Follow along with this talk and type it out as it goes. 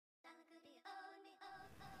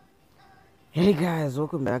Hey guys,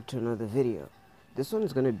 welcome back to another video. This one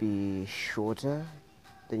is gonna be shorter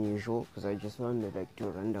than usual because I just wanted to do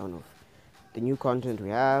a rundown of the new content we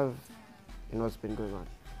have and what's been going on.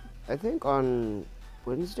 I think on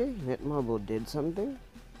Wednesday, Netmarble did something.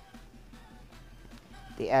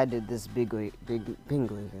 They added this big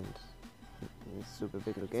bingo event. It's super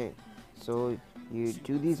bingo game. So you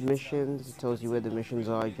do these missions. It tells you where the missions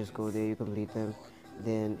are. You just go there, you complete them.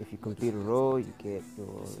 Then if you complete a row, you get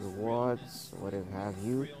your rewards, whatever have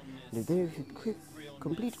you. And then if you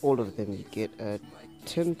complete all of them, you get a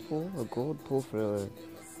tin pull, a gold pull for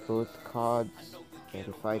both cards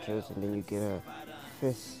and fighters, and then you get a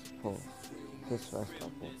fist pull, fist fast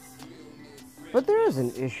pull. But there is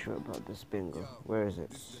an issue about this bingo. Where is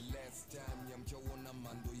it?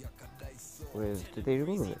 Did they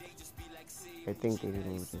remove it? I think they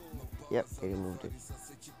removed it. Yep, they removed it.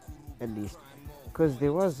 At least. Because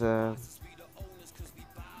there was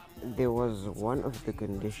one of the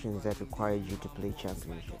conditions that required you to play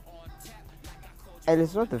championship, and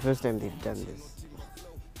it's not the first time they've done this.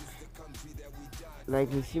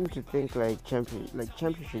 Like they seem to think like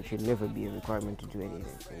championship should never be a requirement to do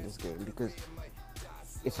anything in this game because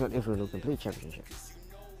it's not everyone who can play championship.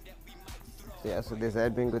 So yeah, so there's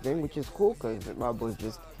that bingo thing, which is cool because Marble is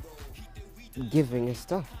just giving us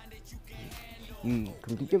stuff. You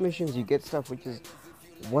complete your missions, you get stuff, which is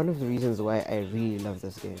one of the reasons why I really love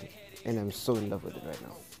this game, and I'm so in love with it right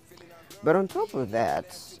now. But on top of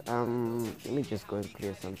that, let me just go and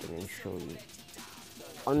clear something and show you.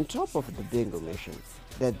 On top of the bingo mission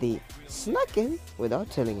that they snuck in without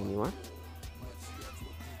telling anyone,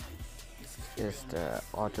 just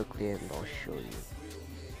auto clear and I'll show you.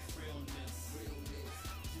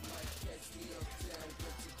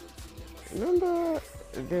 Remember,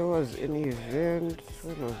 there was an event,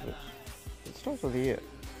 when was it? It starts of the year.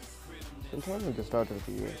 Sometime at the start of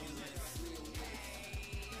the year.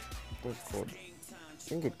 What's called? I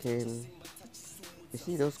think it came. You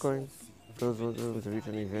see those coins? Those was a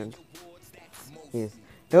recent event. Yes,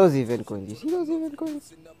 those event coins. You see those event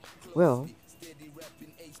coins? Well,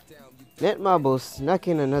 Netmarble snuck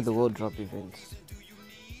in another world drop event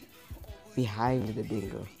behind the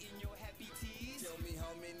bingo.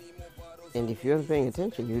 And if you weren't paying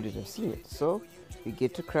attention, you would have seen it. So you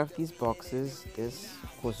get to craft these boxes. This,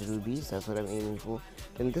 of course, rubies. That's what I'm aiming for.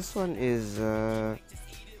 And this one is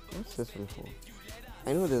what's this one for?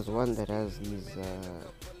 I know there's one that has these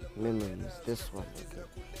memories. This one, okay.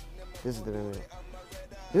 This is the memory.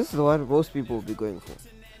 This is the one most people will be going for.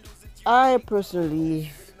 I personally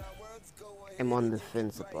am on the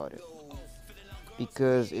fence about it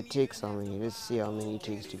because it takes how many? Let's see how many it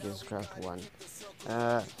takes to just craft one.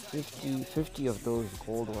 50 of those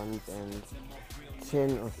gold ones and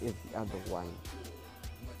 10 of the other one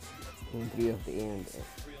and 3 of the A and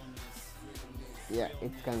F. Yeah,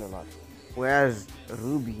 it's kind of a lot. Whereas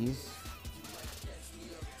rubies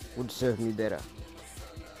would serve me better.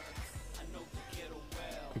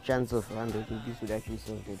 The chance of 100 rubies would actually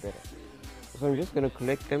serve me better. So I'm just gonna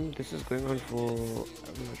collect them. This is going on for,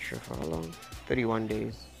 I'm not sure for how long, 31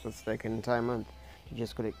 days. So it's like an entire month. You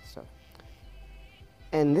just collect stuff.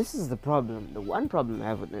 And this is the problem. The one problem I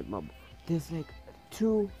have with Netmarble. There's like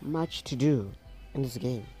too much to do in this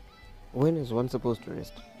game. When is one supposed to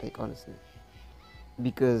rest? Like honestly.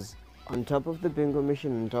 Because on top of the bingo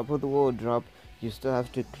mission, on top of the world drop, you still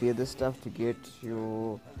have to clear the stuff to get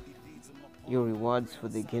your rewards for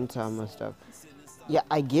the gintama stuff. Yeah,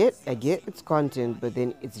 I get its content, but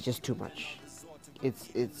then it's just too much.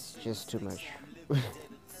 It's just too much.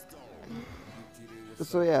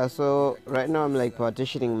 So yeah, so right now I'm like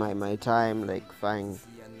partitioning my time, like fine,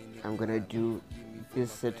 I'm gonna do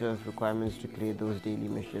this set of requirements to clear those daily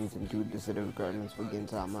missions and do this set of requirements for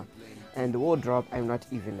gintama. And the world drop, I'm not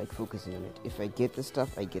even like focusing on it. If I get the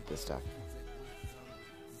stuff, I get the stuff.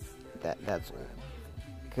 That's all.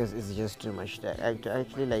 Because it's just too much to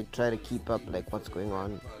actually like try to keep up like what's going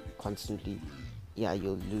on constantly. Yeah,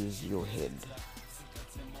 you'll lose your head.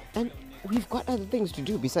 And we've got other things to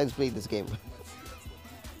do besides play this game.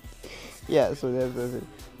 Yeah, so that's it.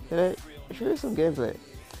 Can I show you some gameplay?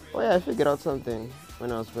 Oh yeah, I figured out something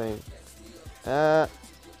when I was playing.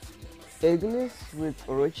 Igniz with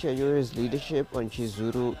Orochi Ayuri's leadership on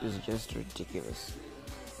Chizuru is just ridiculous.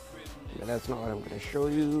 But that's not what I'm gonna show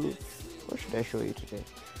you. What should I show you today?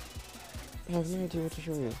 I have no idea what to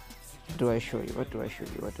show you. What do I show you? What do I show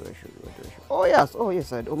you? What do I show you? What do I show you? Oh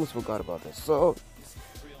yes, I almost forgot about this. So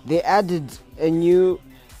they added a new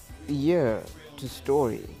year to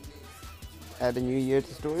story. Add a new year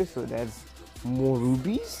to story, so that's more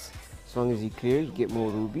rubies. As long as you clear, you get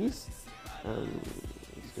more rubies.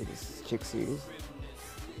 Let's do this chick series.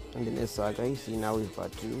 And in this saga, you see now we've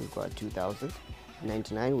got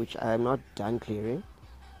 2099, which I am not done clearing,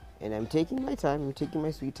 and I'm taking my time. I'm taking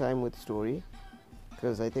my sweet time with story,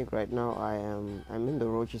 because I think right now I'm in the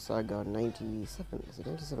Rochi saga 97. Is it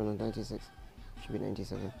 97 or 96? Should be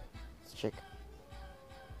 97. Let's check.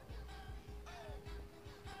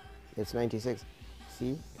 It's 96.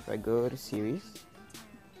 See, if I go to series,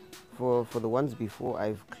 for the ones before,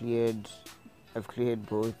 I've cleared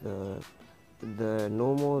both the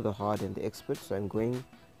normal, the hard, and the expert. So I'm going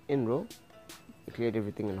in row. I cleared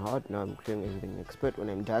everything in hard. Now I'm clearing everything in expert. When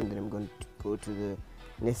I'm done, then I'm going to go to the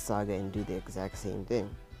next saga and do the exact same thing.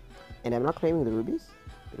 And I'm not claiming the rubies.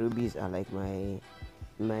 The rubies are like my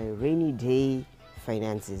rainy day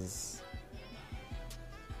finances.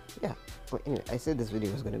 Yeah. But anyway, I said this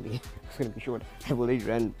video was gonna be short. I've already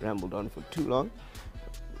rambled on for too long.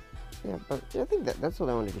 Yeah, but I think that's all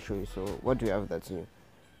I wanted to show you. So what do we have that's new?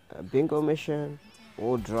 Bingo mission,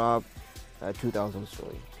 or drop 2000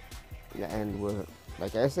 story. Yeah, and we're,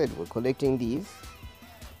 like I said, we're collecting these.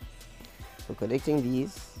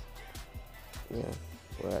 Yeah,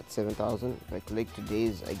 we're at 7,000. If I collect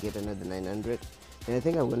today's, I get another 900. And I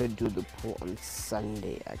think I'm gonna do the pull on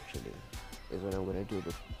Sunday. Actually, is when I'm gonna do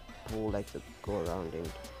the pull, like the go around and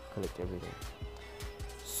collect everything.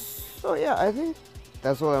 So yeah, I think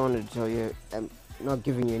that's all I wanted to tell you. I'm not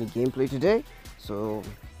giving you any gameplay today, so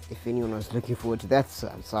if anyone was looking forward to that, so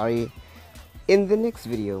I'm sorry. In the next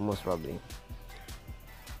video, most probably.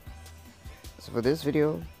 So for this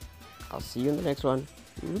video, I'll see you in the next one.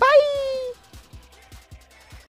 Bye!